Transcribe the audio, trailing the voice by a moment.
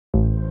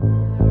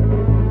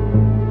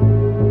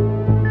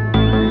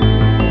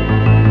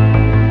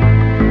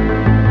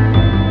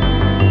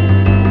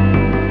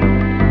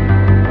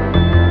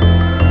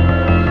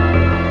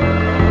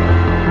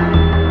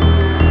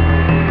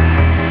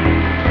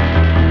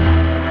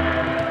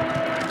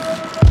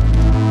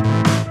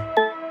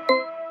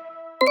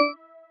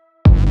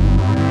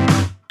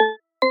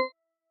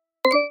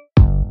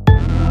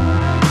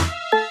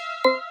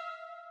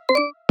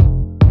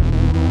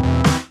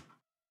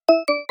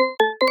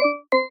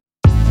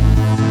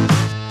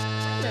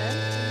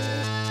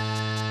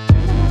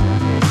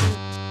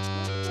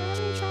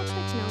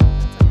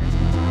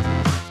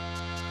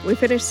We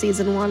finished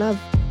season 1 of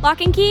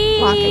Lock and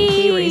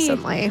Key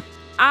recently.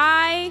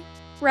 I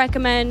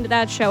recommend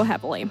that show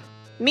heavily.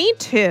 Me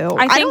too.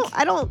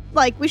 I don't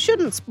like, we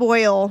shouldn't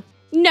spoil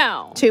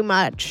too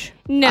much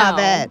of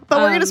it,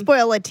 but we're going to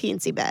spoil a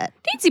teensy bit.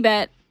 Teensy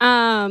bit.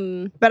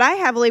 But I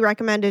heavily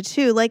recommend it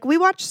too. Like, we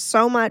watch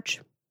so much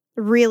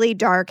really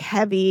dark,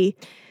 heavy,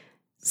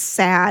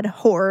 sad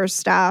horror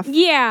stuff.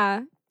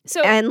 Yeah.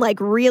 And like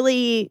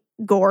really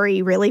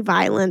gory, really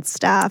violent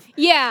stuff.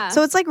 Yeah.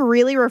 So it's like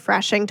really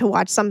refreshing to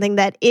watch something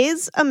that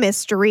is a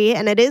mystery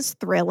and it is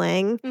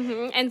thrilling.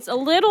 Mm-hmm. And it's a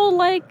little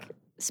like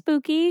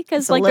spooky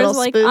because like there's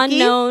like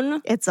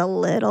unknown. It's a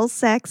little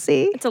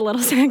sexy. It's a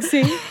little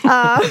sexy.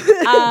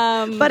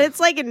 But it's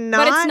like not.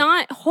 But it's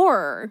not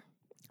horror.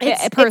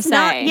 It's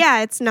not,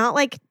 yeah, it's not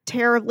like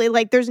terribly,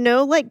 like there's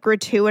no like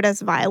gratuitous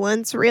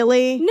violence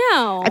really.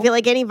 No. I feel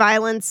like any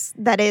violence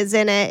that is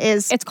in it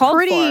is it's called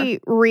pretty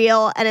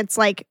real, and it's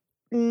like,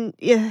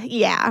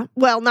 yeah,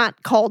 well,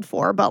 not called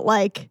for, but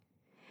like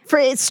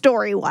for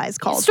story-wise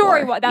called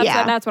for.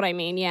 That's what I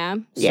mean, yeah.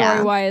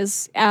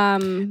 Story-wise.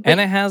 And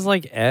it has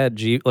like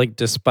edge, like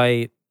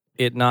despite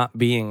it not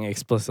being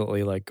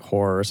explicitly like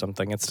horror or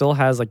something, it still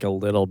has like a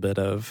little bit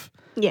of.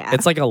 Yeah.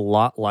 It's like a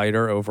lot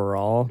lighter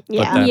overall.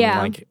 Yeah. But then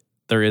like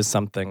there is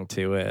something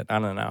to it. I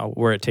don't know.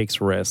 Where it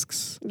takes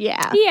risks.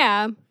 Yeah.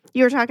 Yeah.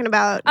 You were talking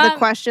about the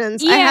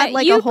questions. Yeah, I had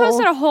like you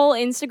posted a whole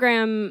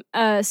Instagram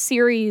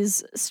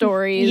series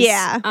stories.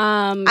 Yeah.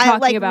 I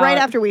like about right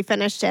after we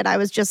finished it, I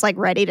was just like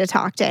ready to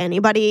talk to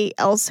anybody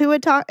else who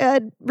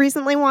had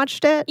recently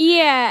watched it.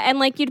 Yeah, and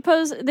like you'd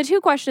pose the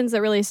 2 questions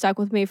that really stuck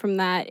with me from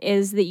that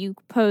is that you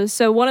pose.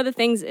 So one of the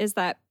things is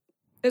that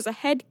there's a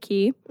head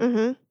key.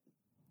 Mm-hmm.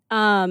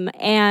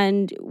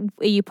 And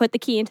you put the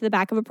key into the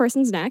back of a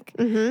person's neck.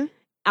 Mm-hmm.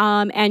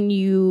 And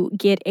you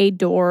get a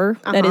door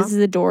that is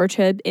the door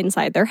to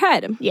inside their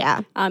head.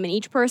 Yeah. And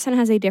each person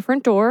has a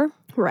different door.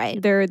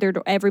 Right.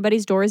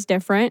 Everybody's door is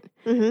different.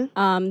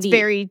 Mm-hmm. It's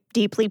very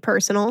deeply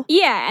personal.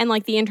 Yeah, and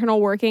like the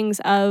internal workings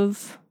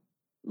of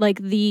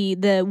like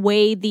the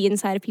way the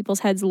inside of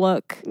people's heads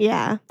look.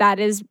 Yeah. That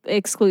is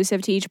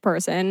exclusive to each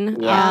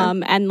person. Yeah.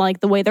 And like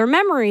the way their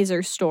memories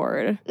are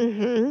stored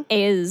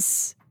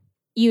is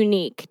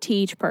unique to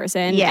each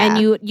person. Yeah. And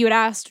you had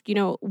asked,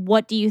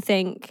 what do you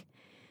think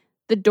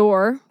the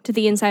door to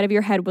the inside of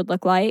your head would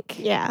look like?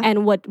 Yeah.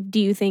 And what do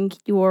you think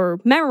your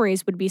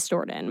memories would be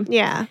stored in?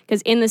 Yeah.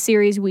 Because in the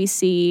series we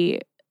see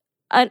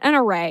an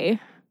array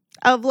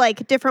of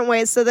like different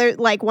ways. So they're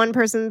like one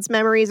person's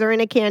memories are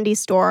in a candy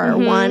store,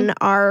 one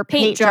are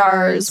paint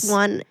jars,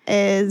 one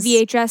is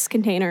VHS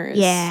containers.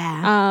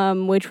 Yeah.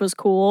 Which was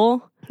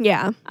cool.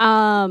 Yeah.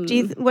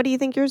 What do you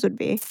think yours would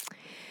be?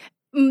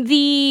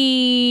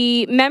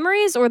 The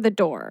memories or the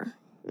door?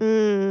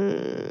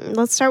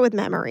 Let's start with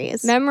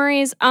memories.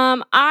 Memories.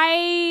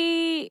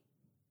 I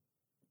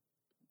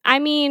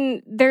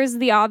mean, there's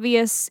the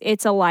obvious.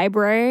 It's a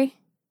library,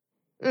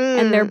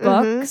 and their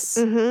books.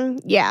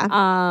 Yeah.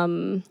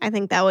 I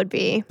think that would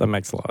be. That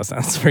makes a lot of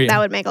sense for you. That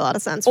would make a lot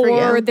of sense for you.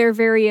 Or their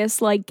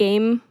various like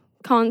game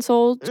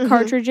console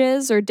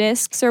cartridges or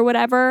discs or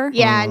whatever.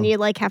 Yeah, and you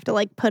like have to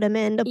like put them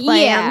in to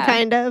play them,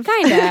 kind of.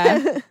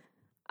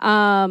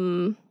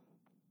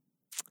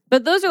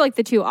 But those are like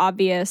the 2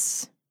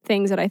 obvious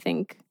things that I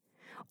think.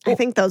 I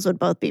think those would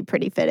both be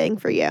pretty fitting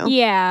for you.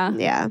 Yeah.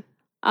 Yeah.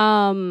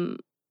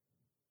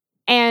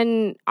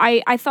 And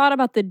I thought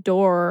about the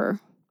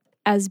door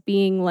as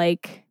being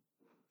like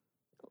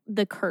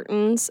the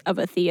curtains of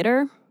a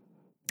theater.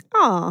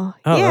 Oh,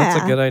 yeah.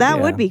 That's a good idea. That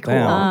would be cool.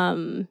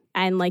 Damn.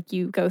 And like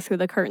you go through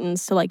the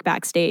curtains to like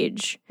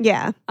backstage.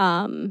 Yeah.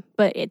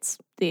 But it's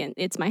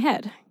my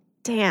head.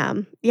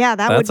 Damn. Yeah,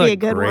 that would be a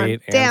good one.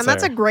 Damn,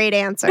 that's a great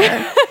answer.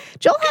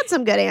 Joel had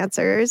some good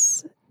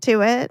answers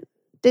to it,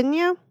 didn't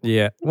you?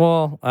 Yeah.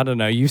 Well, I don't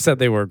know. You said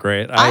they were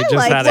great. I had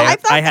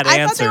answers.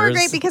 I thought they were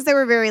great because they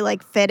were very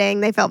like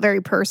fitting. They felt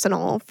very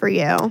personal for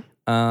you.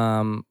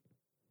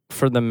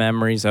 For the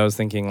memories, I was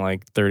thinking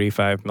like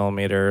 35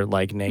 millimeter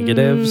like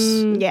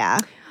negatives. Yeah.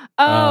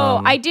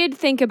 Oh, I did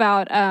think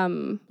about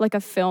like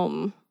a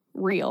film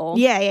reel.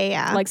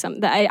 Yeah. Like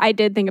I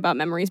did think about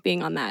memories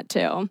being on that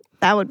too.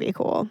 That would be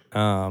cool.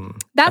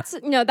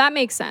 That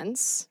makes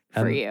sense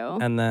for you.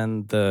 And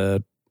then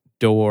the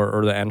door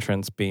or the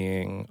entrance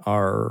being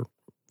our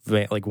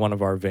like one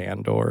of our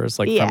van doors,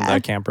 like from the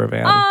camper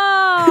van.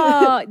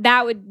 Oh,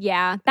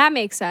 that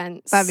makes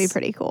sense. That'd be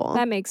pretty cool.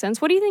 That makes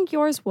sense. What do you think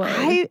yours would?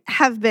 I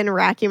have been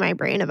racking my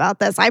brain about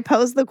this. I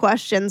posed the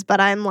questions, but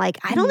I'm like,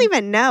 I don't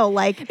even know.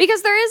 Like,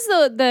 because there is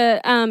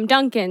the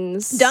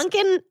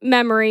Duncan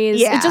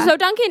memories. Yeah. So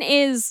Duncan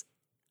is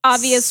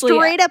obviously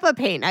straight up a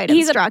paint night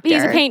instructor.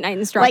 He's a paint night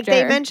instructor. Like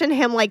they mentioned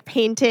him like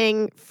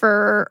painting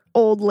for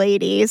old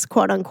ladies,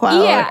 quote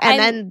unquote, and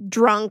then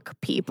drunk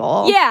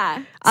people.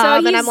 Yeah. So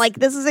and I'm like,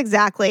 this is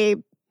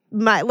exactly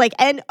my like,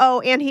 and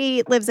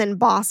he lives in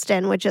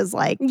Boston, which is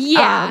like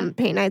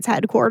paint night's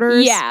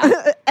headquarters.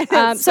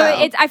 Yeah. So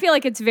I feel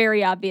like it's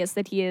very obvious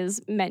that he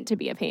is meant to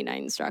be a paint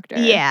night instructor.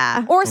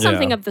 Yeah. Or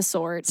something of the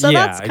sort. So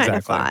that's kind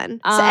of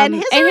fun. And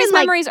his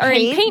memories are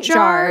in paint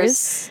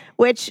jars.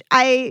 which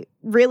I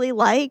really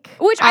like.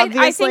 Which I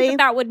obviously. think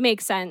that would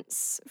make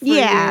sense. For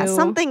Yeah, you.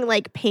 something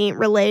like paint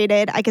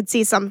related. I could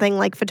see something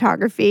like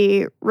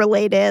photography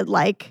related,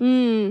 like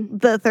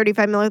the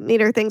 35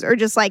 millimeter things, or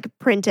just like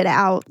printed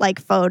out like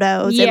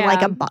photos in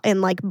like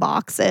in like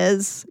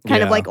boxes,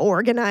 kind of Yeah. like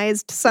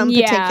organized some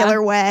Yeah.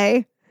 particular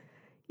way.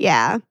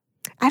 Yeah,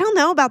 I don't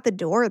know about the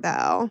door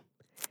though.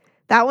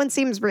 That one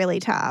seems really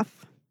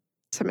tough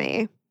to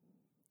me.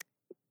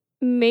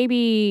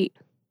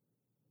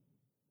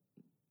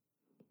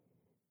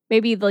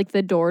 Maybe like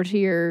the door to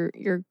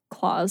your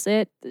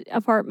closet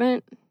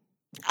apartment.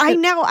 I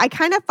know. I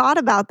kind of thought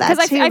about that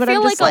Because too, I but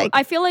feel I'm just like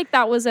I feel like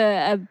that was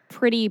a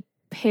pretty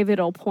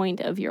pivotal point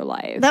of your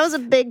life. that was a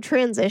big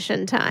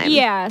transition time.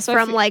 yeah. So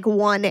from like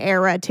one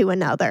era to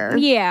another.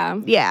 yeah.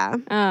 Yeah.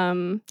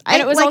 And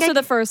I- it was like, also I-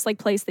 the first like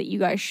place that you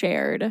guys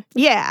shared.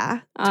 Yeah.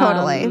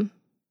 Totally.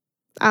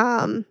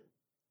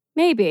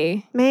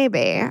 Maybe.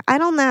 Maybe. I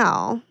don't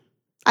know.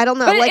 But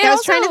Like it I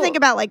was trying to also- think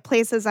about like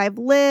places I've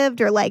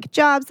lived or like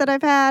jobs that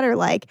I've had or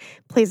like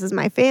places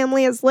my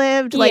family has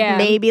lived. Like Yeah.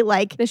 maybe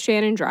like The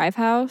Shannon Drive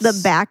house. the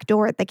back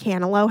door at the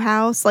Canelo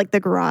house, like the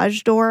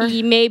garage door.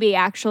 Maybe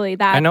actually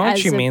that. I know what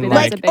as you a- mean, that's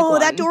Like, a big oh,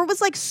 that one. door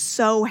was like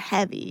so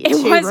heavy. It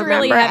too, was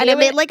really remember? heavy. And it It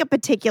made was- like a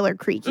particular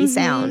creaky Mhm.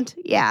 sound.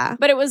 Yeah.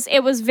 But it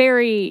was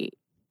very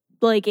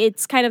like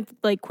it's kind of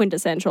like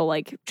quintessential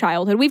like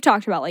childhood. We've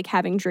talked about like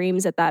having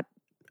dreams at that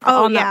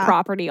Oh, on yeah. that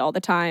property all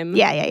the time.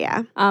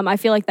 Yeah. I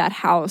feel like that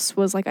house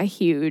was like a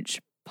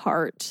huge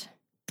part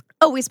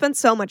Oh, we spent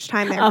so much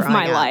time there of growing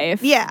my up.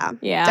 life. Yeah.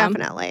 Yeah.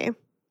 Definitely.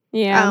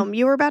 Yeah.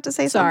 You were about to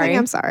say Sorry. something.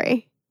 I'm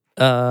sorry.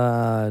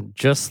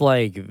 Just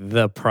like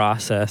the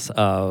process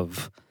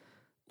of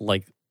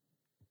like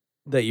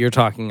that you're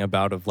talking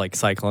about of like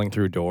cycling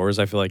through doors,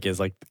 I feel like is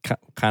like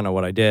kind of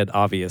what I did,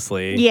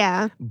 obviously.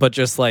 Yeah. But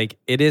just like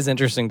it is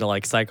interesting to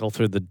like cycle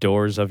through the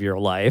doors of your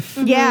life.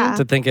 Yeah.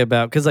 To think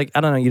about, because like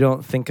I don't know, you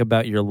don't think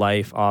about your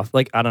life off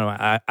like I don't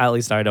know, at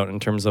least I don't in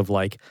terms of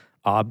like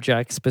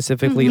objects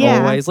specifically Yeah.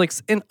 always, like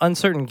in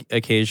uncertain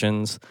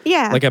occasions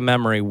Yeah. like a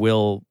memory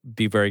will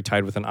be very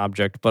tied with an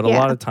object, but a Yeah.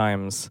 lot of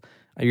times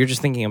you're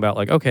just thinking about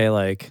like, okay,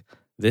 like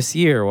this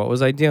year what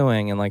was I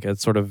doing, and like a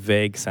sort of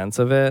vague sense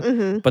of it.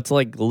 Mm-hmm. But to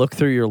like look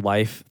through your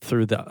life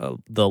through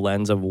the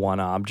lens of one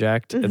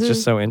object, it's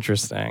just so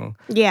interesting.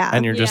 Yeah.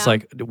 And you're just Yeah.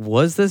 like,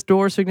 was this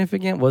door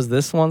significant? Was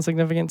this one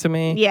significant to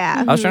me?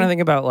 Yeah. I was trying to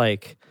think about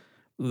like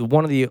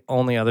one of the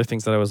only other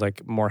things that I was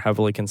like more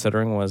heavily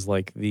considering was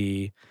like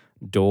the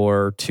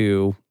door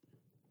to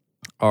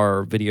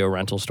our video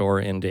rental store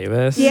in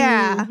Davis.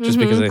 Yeah. Just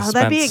because I Oh,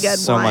 that'd be a spent good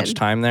so much one.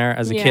 time there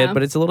as a Yeah. kid.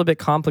 But it's a little bit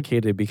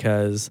complicated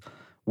because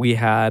we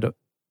had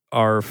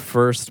our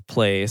first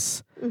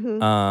place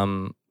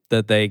Mm-hmm.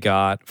 that they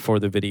got for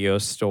the video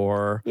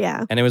store,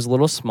 Yeah. and it was a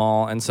little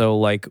small. And so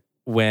like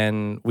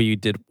when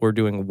we're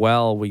doing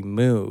well, we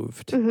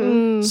moved.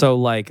 Mm-hmm. So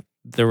like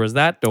there was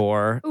that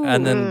door,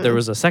 and then there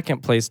was a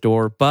second place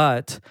door,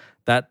 but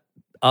that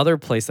other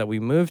place that we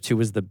moved to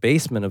was the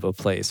basement of a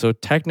place. So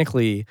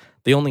technically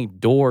the only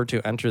door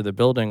to enter the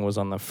building was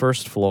on the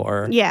first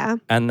floor. Yeah.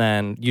 And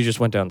then you just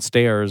went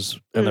downstairs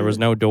and there was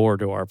no door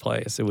to our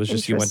place. It was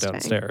just you went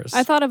Interesting. downstairs.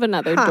 I thought of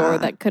another Huh. door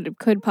that could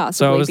possibly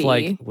so it was be.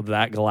 like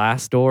that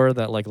glass door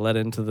that like led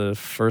into the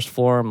first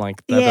floor. I'm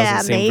like, that Yeah,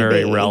 doesn't seem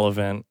very maybe.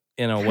 relevant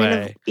in a Kind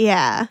way. of,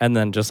 yeah. And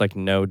then just like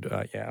no,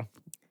 yeah.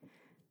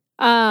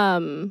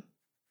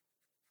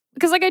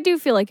 Because like I do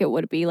feel like it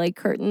would be like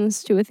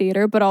curtains to a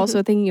theater, but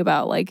also thinking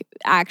about like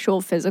actual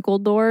physical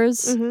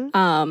doors.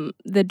 Mm-hmm.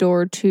 The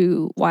door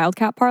to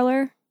Wildcat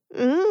Parlor.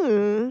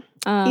 Mm.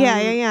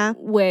 Yeah.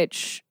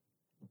 Which,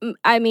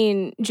 I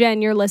mean,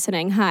 Jen, you're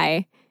listening.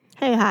 Hi.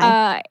 Hey,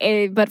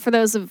 hi. But for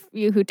those of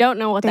you who don't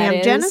know what Damn, that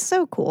is, Jen is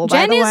so cool.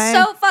 Jen by the is way.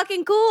 so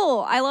fucking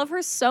cool. I love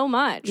her so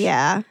much.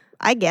 Yeah,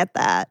 I get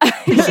that.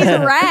 She's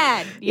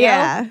rad. yo.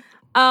 Yeah.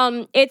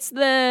 It's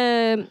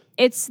the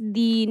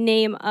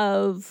name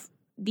of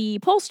the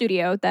pole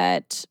studio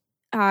that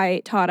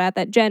I taught at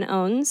that Jen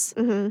owns.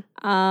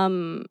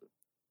 Mm-hmm.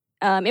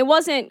 It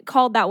wasn't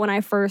called that when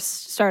I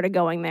first started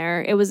going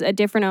there. It was a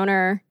different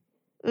owner,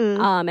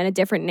 and a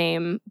different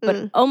name.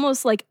 But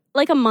almost like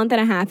a month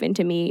and a half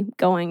into me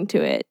going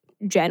to it,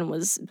 Jen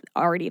was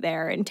already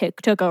there and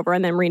took over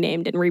and then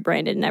renamed and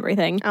rebranded and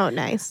everything. Oh,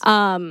 nice.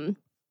 So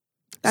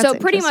That's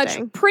pretty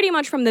interesting.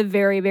 much from the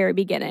very, very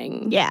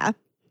beginning. Yeah.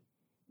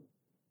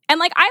 And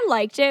like I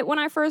liked it when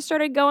I first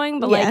started going,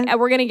 but Yeah. like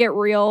we're gonna get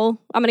real.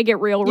 I'm gonna get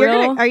real.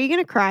 Are you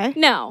gonna cry?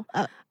 No.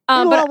 Well,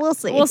 But we'll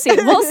see. we'll see.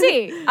 We'll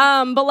see.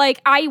 But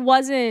like I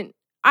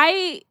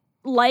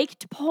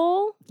liked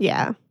pole.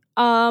 Yeah.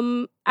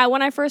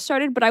 When I first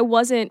started, but I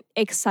wasn't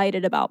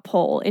excited about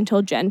pole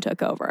until Jen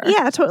took over.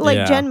 Yeah. Like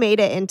Yeah. Jen made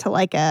it into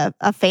like a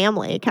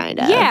family kind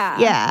of. Yeah.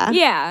 Yeah.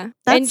 Yeah.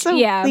 That's And so.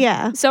 yeah.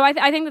 Yeah. So I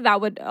think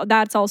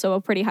that's also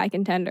a pretty high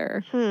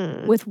contender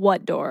with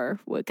what door,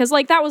 because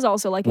like that was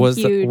also like a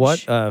huge.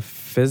 What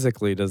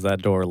physically does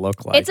that door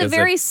look like? It's a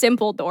very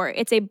simple door.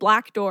 It's a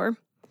black door,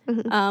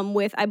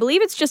 with I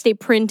believe it's just a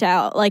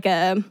printout, like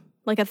a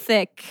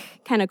thick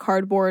kind of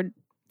cardboard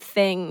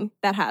thing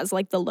that has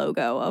like the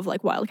logo of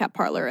like Wildcat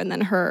Parlor and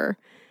then her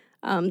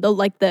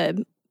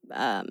the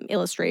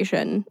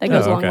illustration that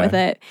goes along with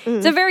it. Mm-hmm.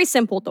 It's a very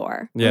simple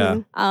door. Yeah.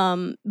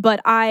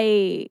 But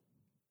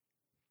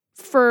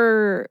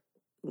for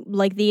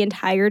like the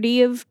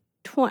entirety of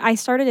I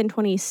started in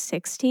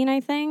 2016, I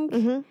think.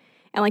 Mm-hmm.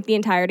 And like the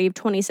entirety of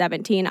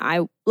 2017,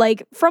 I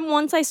like from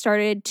once I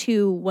started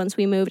to once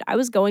we moved, I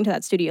was going to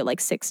that studio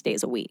like 6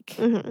 days a week.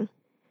 Mm-hmm.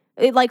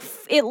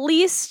 At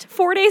least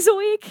 4 days a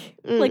week,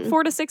 like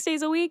 4 to 6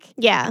 days a week.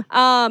 Yeah.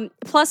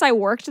 Plus I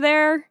worked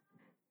there.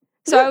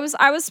 So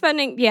I was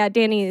spending,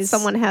 Danny's.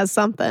 Someone has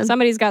something.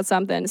 Somebody's got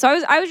something. So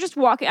I was just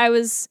walking, I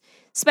was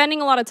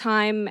spending a lot of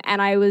time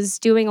and I was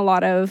doing a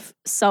lot of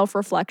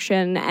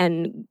self-reflection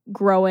and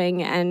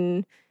growing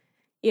and,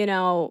 you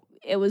know,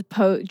 it was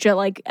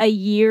like a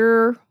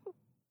year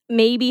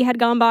maybe had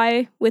gone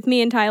by with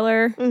me and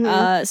Tyler.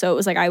 Mm-hmm. So it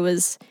was like I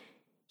was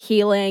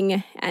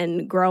healing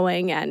and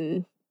growing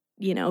and,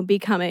 you know,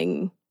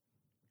 becoming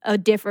a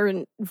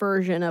different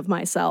version of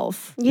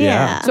myself.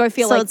 Yeah. So I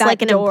feel like it's that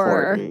like an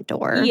door, important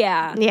door.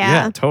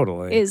 Yeah,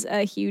 totally. Is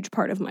a huge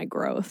part of my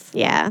growth.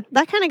 Yeah.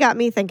 That kind of got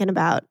me thinking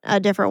about a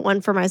different one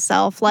for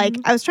myself. Like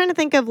I was trying to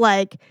think of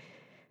like,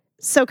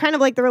 so kind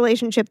of like the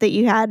relationship that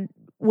you had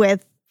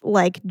with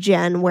like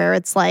Jen, where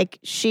it's like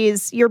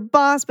she's your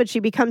boss, but she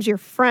becomes your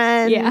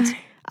friend. Yeah.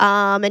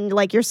 And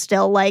like you're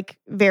still like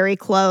very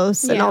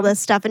close and all this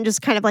stuff, and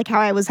just kind of like how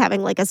I was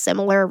having like a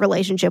similar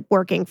relationship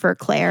working for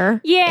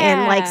Claire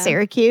in like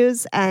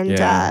Syracuse,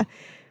 and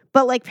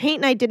but like Paint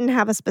and I didn't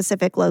have a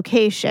specific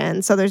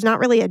location, so there's not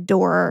really a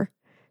door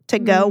to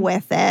go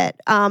with it.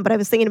 But I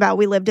was thinking about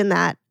we lived in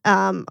that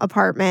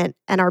apartment,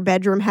 and our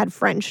bedroom had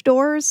French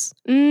doors,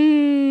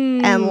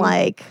 and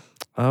like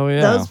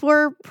those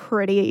were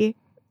pretty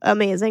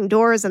amazing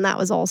doors, and that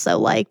was also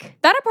like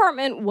that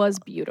apartment was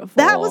beautiful.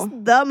 That was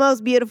the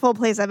most beautiful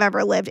place I've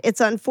ever lived. It's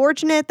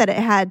unfortunate that it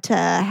had to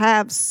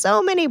have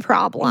so many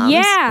problems.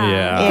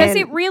 Yeah. Because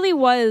it really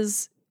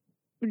was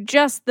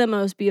just the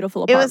most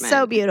beautiful apartment. It was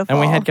so beautiful.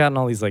 And we had gotten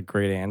all these like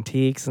great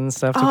antiques and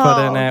stuff to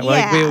put in it.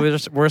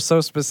 Like we're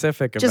so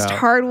specific about just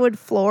hardwood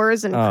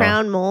floors and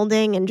crown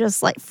molding and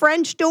just like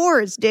French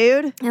doors,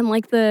 dude. And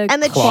like the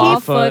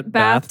clawfoot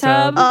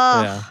bathtub.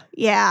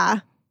 Yeah.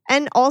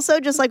 And also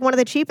just like one of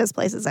the cheapest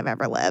places I've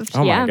ever lived.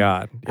 Oh my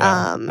God.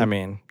 Yeah. I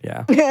mean,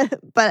 yeah.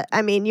 But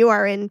I mean, you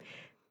are in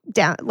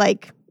down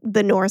like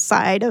the north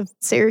side of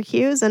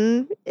Syracuse,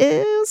 and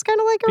it was kind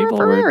of like a people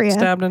river were area.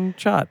 Stabbed and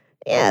shot.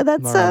 Yeah,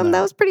 that's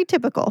that was pretty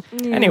typical.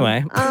 Yeah.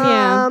 Anyway.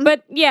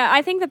 But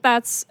I think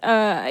that's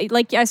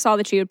like I saw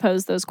that you had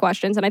posed those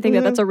questions, and I think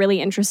that that's a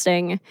really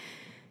interesting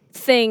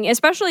thing,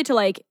 especially to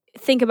like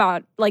think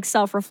about, like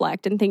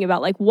self-reflect and think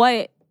about like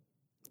what.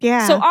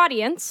 Yeah. So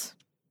audience.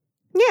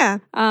 Yeah.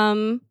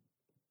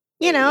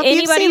 You know, if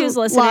anybody you've who's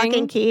seen listening, Lock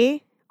and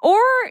Key,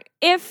 or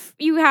if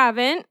you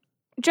haven't,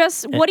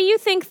 just what do you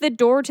think the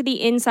door to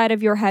the inside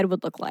of your head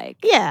would look like?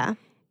 Yeah.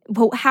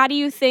 How do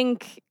you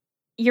think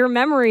your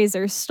memories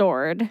are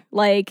stored?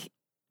 Like,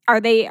 are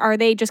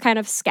they just kind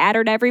of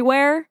scattered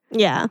everywhere?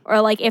 Yeah.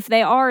 Or like if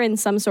they are in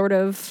some sort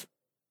of,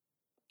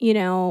 you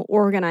know,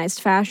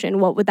 organized fashion,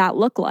 what would that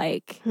look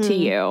like to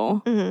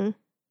you?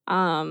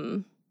 Mm-hmm.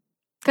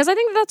 Because I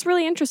think that's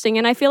really interesting,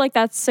 and I feel like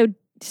that's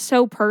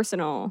so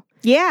personal.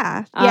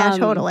 Yeah. Yeah,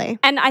 totally.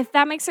 And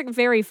that makes it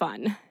very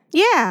fun.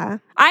 Yeah.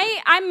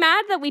 I'm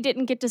mad that we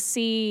didn't get to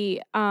see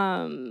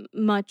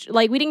much,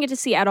 like we didn't get to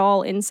see at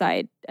all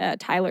inside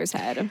Tyler's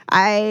head.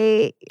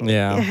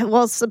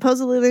 Well,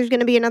 supposedly there's going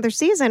to be another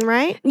season,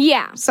 right?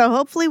 Yeah. So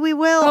hopefully we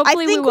will.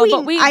 Hopefully we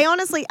will. I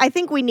honestly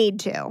think we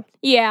need to.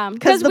 Yeah.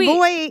 Because the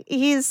boy,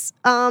 he's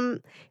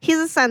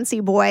a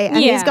Sensi boy, and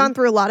he's gone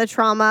through a lot of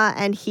trauma,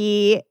 and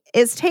he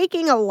is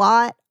taking a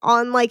lot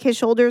on like his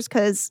shoulders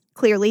because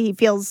clearly he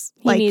feels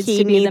like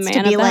he needs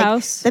to be like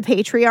house. The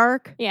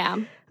patriarch. Yeah.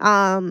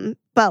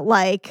 But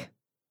like,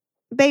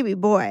 baby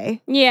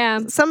boy. Yeah.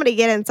 Somebody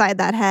get inside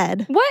that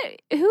head.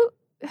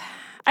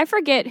 I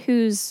forget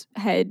whose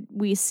head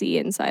we see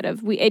inside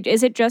of.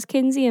 Is it just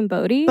Kinsey and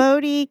Bodhi?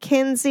 Bodhi,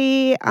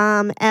 Kinsey,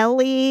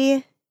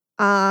 Ellie.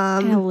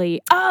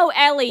 Ellie. Oh,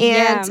 Ellie.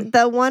 And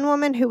the one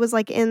woman who was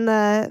like in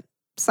the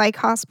psych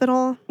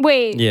hospital.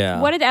 Wait.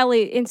 Yeah. What did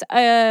Ellie?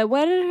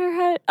 What did her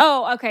head?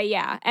 Oh, okay.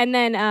 Yeah. And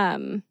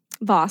then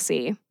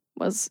Bossy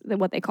was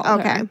what they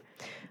called her.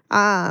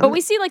 But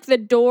we see like the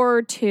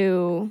door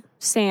to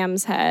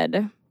Sam's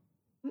head.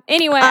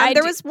 Anyway,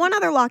 there was one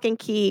other Lock and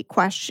Key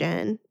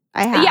question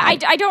I had. Yeah,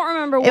 I don't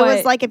remember what. It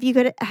was like if you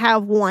could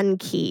have one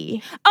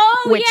key.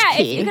 Oh, which yeah.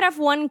 Key? If you could have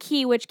one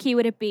key, which key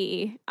would it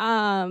be?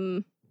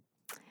 Do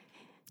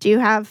you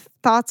have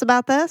thoughts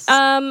about this?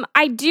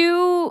 I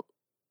do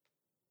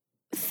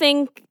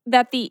think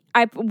that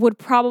I would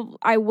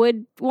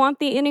want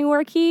the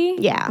Anywhere key.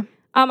 Yeah.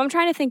 I'm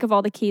trying to think of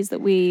all the keys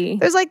that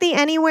There's like the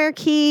Anywhere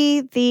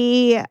key,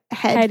 the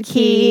head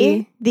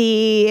key,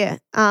 the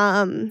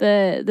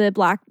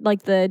black,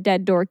 like the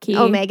dead door key,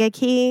 Omega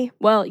key.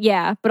 Well,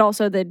 yeah, but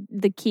also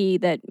the key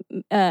that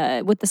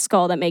with the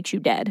skull that makes you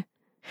dead.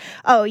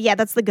 Oh, yeah,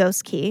 that's the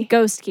ghost key.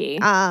 Ghost key.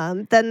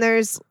 Then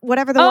there's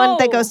whatever the one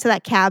that goes to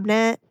that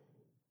cabinet.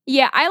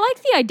 Yeah, I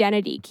like the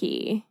identity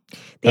key.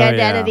 The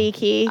identity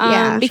key.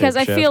 Yeah. Because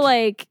I feel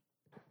like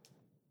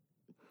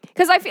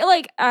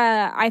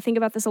I think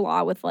about this a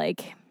lot with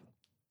like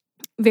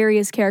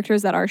various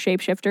characters that are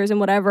shapeshifters and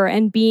whatever,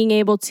 and being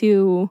able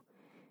to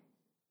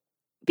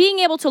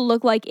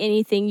look like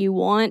anything you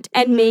want,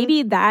 and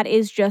maybe that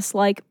is just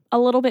like a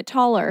little bit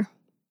taller.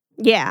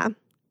 Yeah.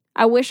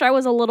 I wish I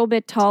was a little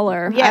bit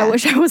taller. Yeah. I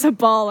wish I was a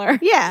baller.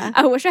 Yeah.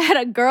 I wish I had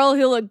a girl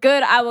who looked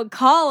good. I would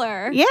call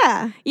her.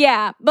 Yeah.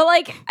 Yeah. But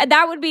like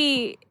that would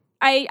be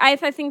I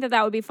think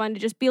that would be fun to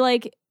just be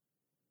like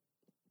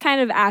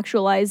kind of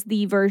actualize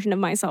the version of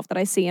myself that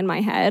I see in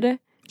my head.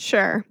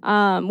 Sure.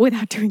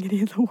 Without doing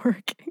any of the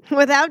work.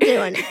 Without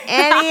doing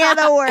any of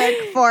the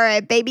work for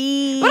it,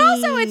 baby. But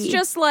also it's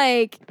just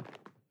like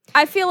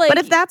I feel like But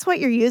if that's what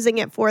you're using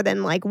it for,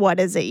 then like what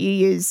is it? You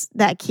use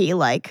that key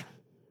like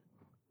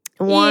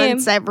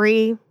once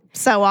every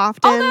so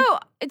often. Although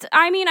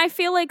I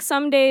feel like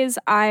some days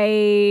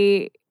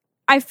I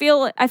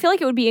feel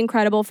like it would be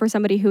incredible for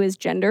somebody who is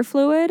gender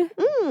fluid.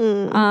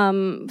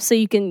 So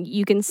you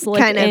can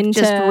slip kind of into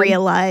just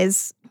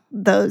realize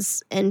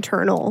those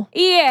internal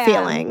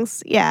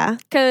feelings. Yeah.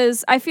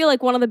 Because I feel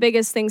like one of the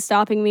biggest things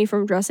stopping me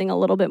from dressing a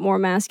little bit more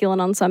masculine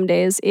on some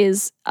days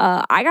is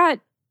I got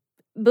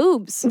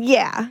boobs.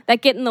 Yeah.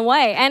 That get in the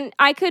way. And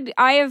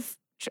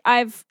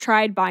I've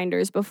tried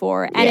binders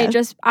before, and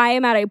I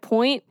am at a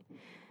point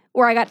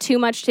where I got too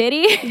much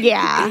titty.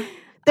 Yeah.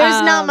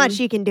 There's not much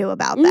you can do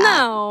about that.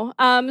 No.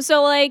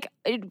 So like,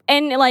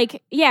 and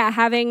like, yeah,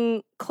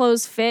 having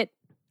clothes fit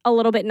a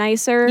little bit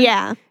nicer.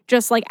 Yeah.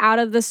 Just like out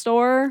of the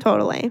store.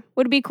 Totally.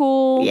 Would be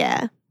cool.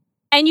 Yeah.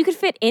 And you could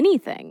fit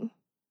anything.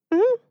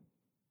 Mm-hmm.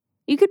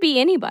 You could be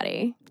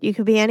anybody. You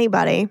could be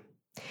anybody.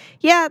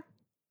 Yeah.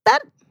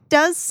 That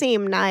does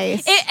seem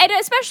nice. And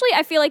especially,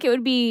 I feel like it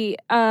would be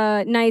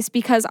nice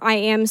because I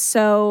am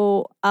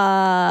so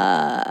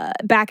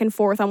back and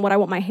forth on what I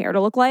want my hair to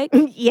look like.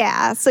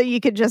 Yeah, so you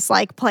could just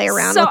like play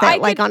around with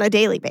it like on a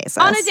daily basis.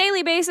 On a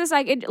daily basis,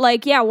 I could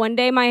like, one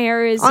day my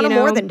hair is on a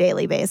more than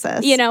daily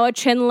basis. A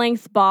chin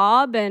length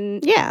bob,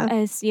 and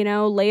as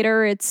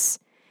later it's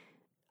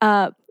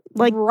like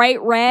bright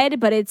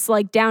red, but it's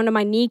like down to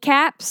my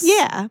kneecaps.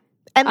 Yeah.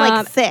 And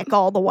like thick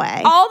all the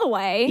way. All the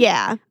way.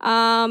 Yeah.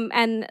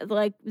 And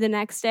like the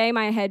next day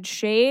my head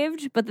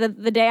shaved, but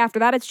the day after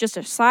that it's just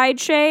a side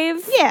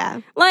shave. Yeah.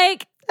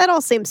 Like that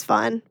all seems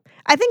fun.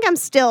 I think I'm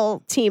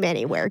still team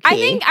anywhere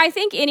key. I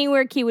think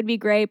anywhere key would be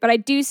great, but I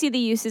do see the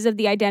uses of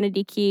the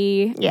identity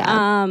key.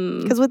 Yeah.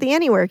 Because with the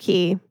anywhere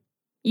key,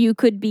 you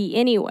could be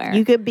anywhere.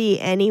 You could be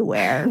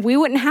anywhere. We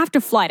wouldn't have to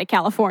fly to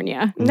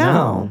California.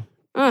 No.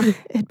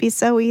 It'd be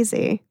so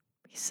easy.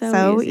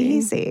 So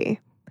easy.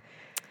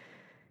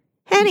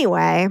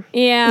 Anyway.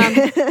 Yeah.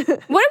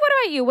 What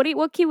about you?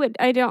 What key would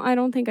I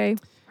don't think I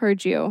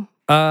heard you.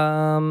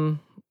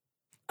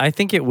 I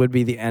think it would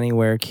be the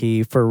anywhere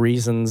key for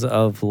reasons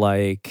of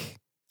like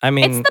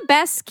it's the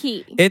best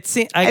key.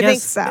 I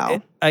think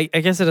so. I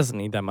guess it doesn't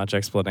need that much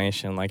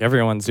explanation. Like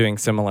everyone's doing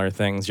similar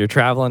things. You're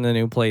traveling to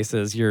new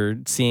places. You're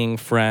seeing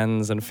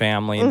friends and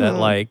family that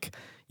like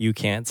you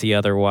can't see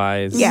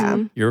otherwise.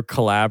 Yeah. You're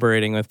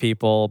collaborating with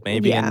people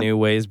maybe in new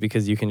ways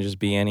because you can just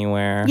be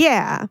anywhere.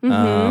 Yeah.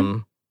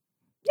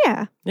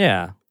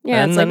 Yeah.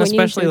 Yeah, and then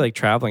especially like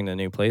traveling to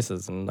new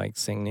places and like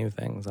seeing new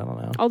things. I don't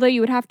know. Although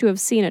you would have to have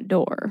seen a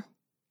door.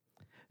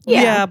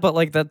 Yeah, but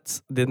like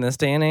that's in this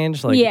day and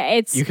age, like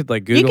you could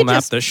like Google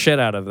Map the shit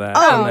out of that.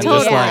 Oh, and then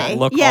totally. Just, like,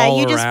 look all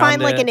you just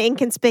find like it. an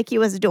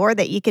inconspicuous door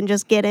that you can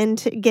just get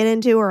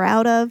into or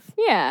out of.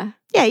 Yeah.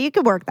 Yeah, you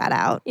could work that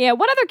out. Yeah.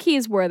 What other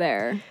keys were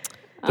there?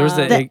 There was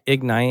the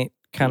Ignite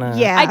kind of.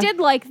 Yeah. I did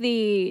like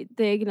the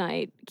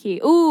Ignite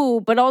key.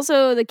 Ooh, but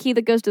also the key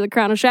that goes to the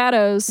Crown of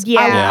Shadows. Yeah.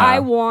 I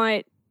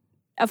want,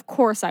 of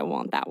course I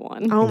want that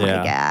one. Oh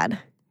my God.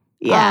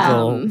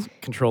 Yeah.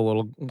 Control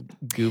little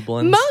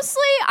goblins.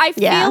 Mostly, I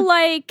feel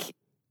like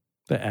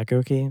the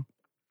Echo key.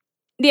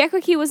 The Echo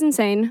key was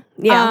insane.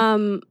 Yeah.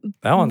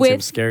 That one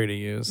seems scary to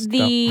use.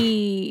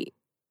 The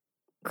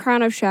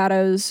Crown of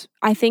Shadows,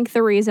 I think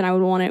the reason I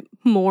would want it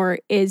more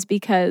is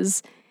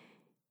because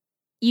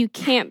you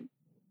can't.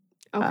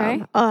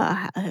 Okay.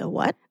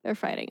 What? They're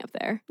fighting up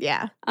there.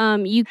 Yeah.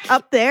 You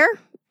up there?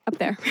 Up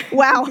there.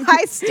 Wow,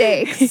 high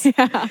stakes.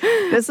 Yeah.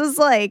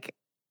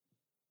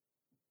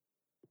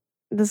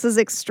 This is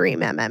extreme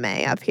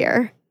MMA up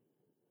here.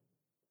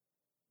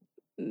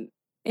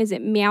 Is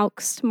it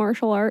Meowxed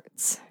martial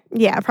arts?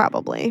 Yeah,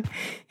 probably.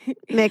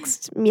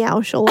 Mixed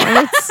meowshal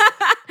arts.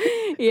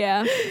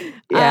 Yeah.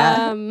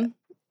 Yeah.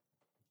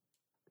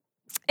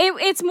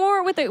 It's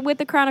more with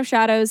the Crown of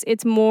Shadows,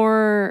 it's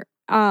more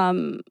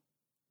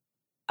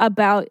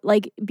about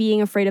like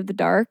being afraid of the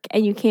dark,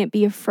 and you can't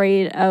be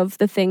afraid of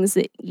the things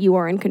that you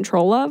are in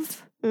control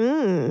of.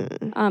 So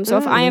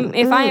if I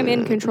am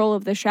in control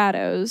of the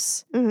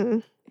shadows,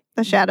 the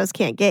shadows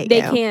can't get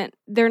you.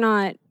 They're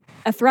not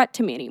a threat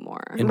to me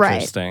anymore.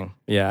 Interesting. Right.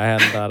 Yeah, I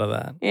hadn't thought of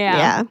that.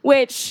 Yeah.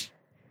 Which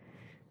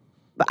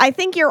But I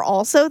think you're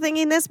also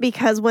thinking this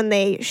because when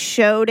they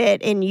showed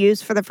it in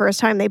use for the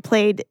first time, they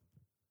played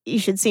You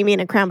Should See Me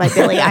in a Crown by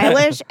Billie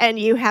Eilish, and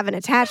you have an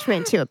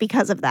attachment to it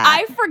because of that.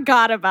 I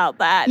forgot about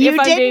that. You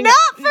did not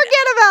forget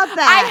about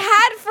that.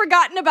 I had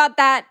forgotten about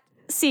that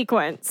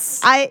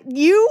sequence.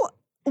 You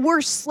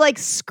were like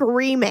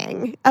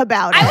screaming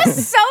about it. I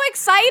was so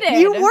excited.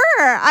 You were.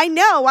 I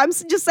know. I'm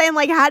just saying,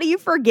 like, how do you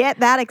forget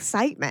that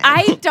excitement?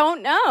 I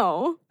don't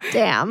know.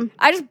 Damn.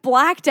 I just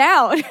blacked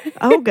out.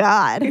 Oh,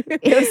 God.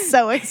 It was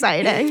so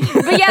exciting.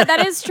 But yeah,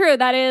 that is true.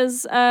 That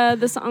is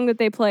the song that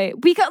they play.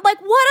 Because, like,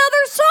 what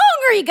other song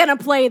are you going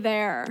to play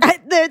there?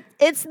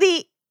 It's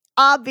the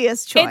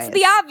obvious choice. It's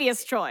the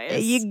obvious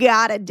choice. You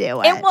gotta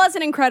do it. It was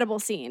an incredible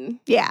scene.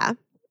 Yeah.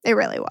 It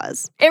really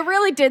was. It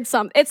really did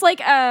something. It's like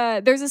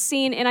there's a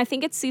scene, and I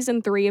think it's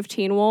season 3 of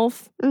Teen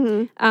Wolf,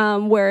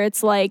 where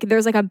it's like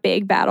there's like a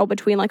big battle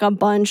between like a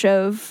bunch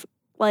of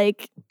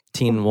like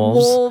Teen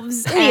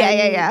Wolves.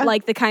 And, yeah.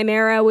 Like the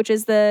Chimera, which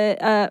is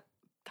the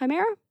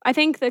Chimera? I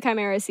think the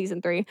Chimera is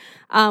season 3,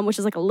 which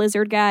is like a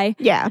lizard guy.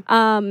 Yeah.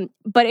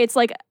 But it's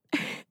like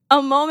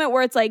a moment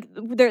where it's like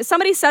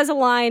somebody says a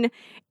line,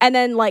 and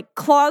then like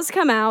claws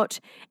come out,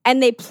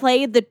 and they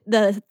play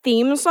the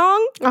theme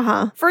song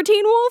for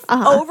Teen Wolf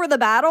over the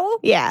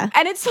battle. Yeah.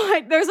 And it's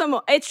like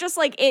it's just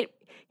like it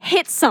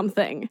hits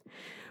something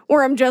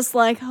where I'm just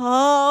like,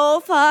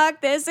 oh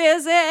fuck, this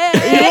is it.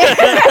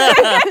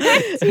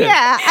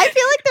 Yeah. I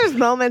feel like there's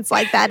moments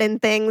like that in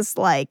things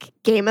like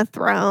Game of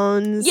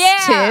Thrones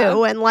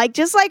too, and like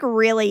just like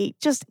really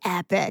just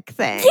epic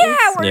things. Yeah,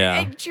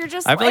 where you're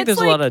just I feel like there's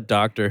a lot of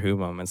Doctor Who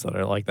moments that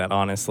are like that,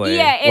 honestly.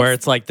 Yeah, where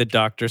it's like the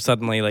Doctor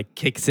suddenly like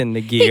kicks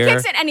into gear. He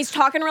kicks it and he's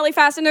talking really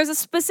fast. And there's a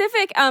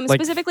specific,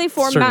 specifically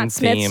for Matt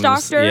Smith's themes,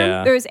 Doctor.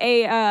 Yeah. There's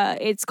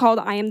it's called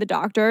I Am the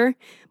Doctor,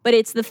 but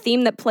it's the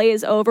theme that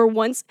plays over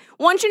once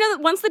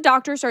the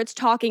Doctor starts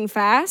talking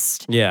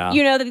fast. Yeah,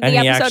 you know that the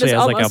and episode is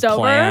almost like a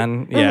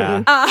plan. over.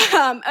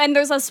 Yeah, and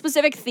there's a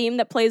specific theme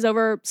that plays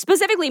over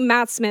specifically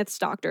Matt Smith's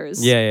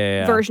Doctor's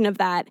version of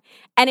that.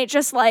 And it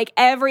just like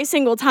every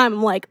single time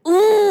I'm like,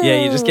 ooh.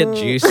 Yeah, you just get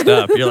juiced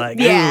up. You're like,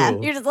 ooh,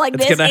 you're just like,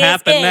 it's this gonna is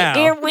happen it. now.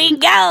 Here we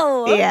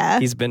go.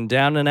 Yeah. He's been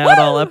down and out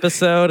all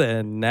episode,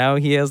 and now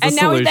he has the and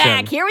solution. now he's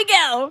back. Here we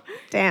go.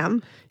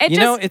 Damn.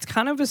 It's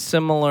kind of a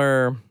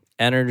similar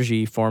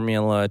energy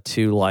formula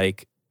to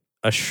like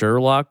a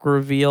Sherlock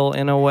reveal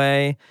in a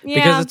way. Yeah.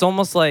 Because it's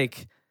almost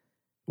like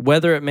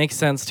whether it makes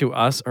sense to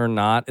us or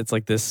not, it's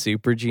like this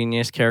super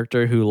genius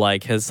character who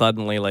like has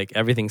suddenly like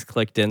everything's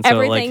clicked in. So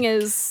everything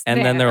like, is and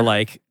there. then they're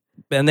like,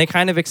 and they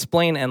kind of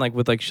explain, and like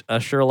with like a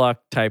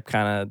Sherlock type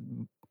kind of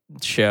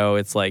show,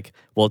 it's like,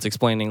 well, it's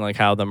explaining like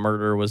how the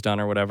murder was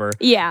done or whatever.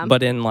 Yeah.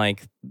 But in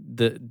like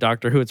the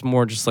Doctor Who, it's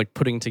more just like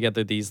putting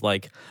together these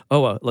like,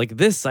 like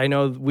this, I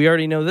know, we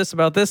already know this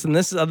about this, and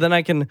this, then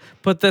I can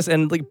put this,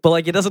 and like, but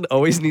like it doesn't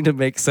always need to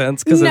make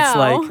sense because it's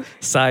like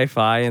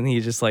sci-fi, and he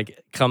just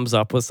like comes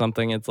up with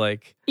something. It's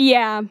like,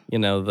 yeah, you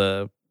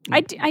know,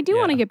 I do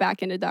want to get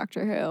back into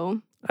Doctor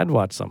Who. I'd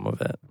watch some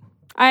of it.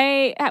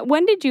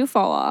 When did you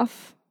fall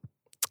off?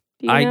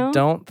 Do you know? I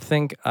don't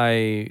think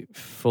I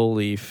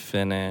fully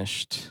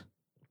finished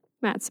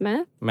Matt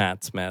Smith.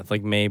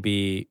 Like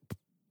maybe,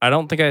 I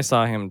don't think I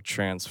saw him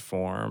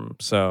transform.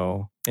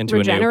 So into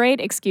Regenerate.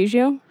 Excuse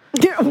you.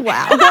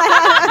 Wow.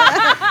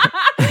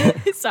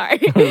 Sorry.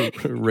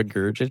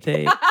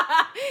 Regurgitate.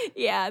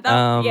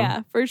 Yeah.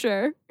 Yeah, for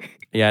sure.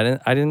 Yeah,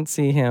 I didn't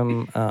see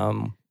him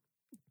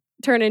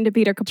turn into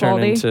Peter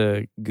Capaldi. Turn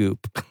into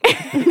goop.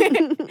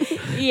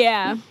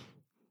 Yeah.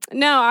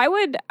 No, I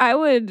would.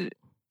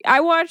 I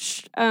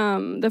watched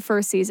the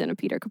first season of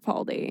Peter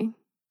Capaldi,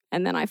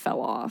 and then I fell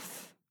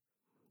off.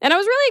 And I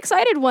was really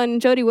excited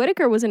when Jodie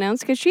Whittaker was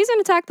announced because she's in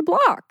Attack the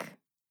Block.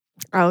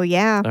 Oh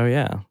yeah. Oh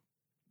yeah.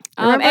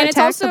 And it's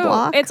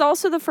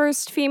also the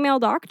first female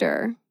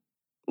Doctor,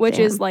 which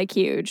is like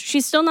huge.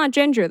 She's still not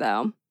ginger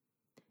though,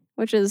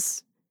 which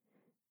is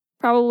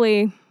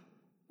probably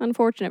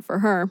unfortunate for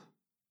her.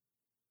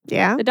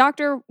 Yeah. The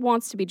Doctor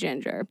wants to be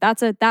ginger.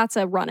 That's a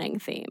running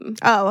theme.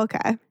 Oh,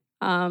 okay.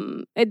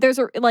 There's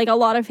a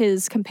lot of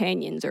his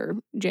companions are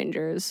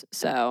gingers,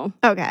 so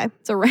okay,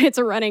 it's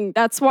a running.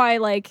 That's why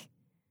like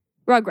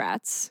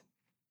Rugrats.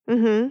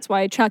 Mm-hmm. That's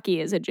why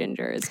Chucky is a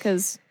ginger. Is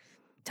because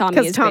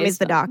Tommy's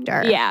the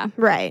Doctor. Yeah,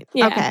 right.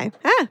 Yeah. Okay.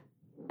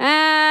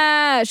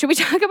 Should we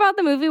talk about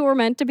the movie we're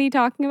meant to be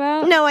talking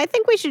about? No, I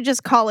think we should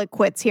just call it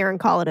quits here and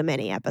call it a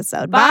mini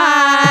episode.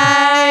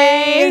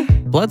 Bye.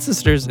 Blood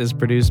Sisters is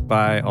produced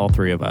by all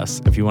three of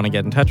us. If you want to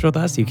get in touch with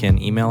us, you can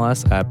email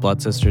us at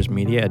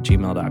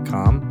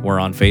bloodsistersmedia@gmail.com. We're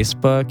on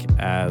Facebook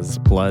as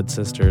Blood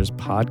Sisters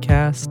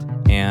Podcast,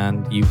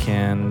 and you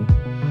can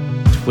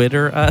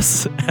Twitter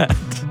us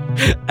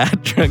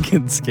at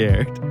Drunken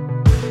Scared.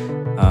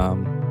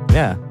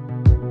 Yeah.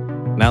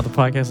 Now the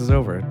podcast is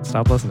over.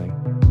 Stop listening.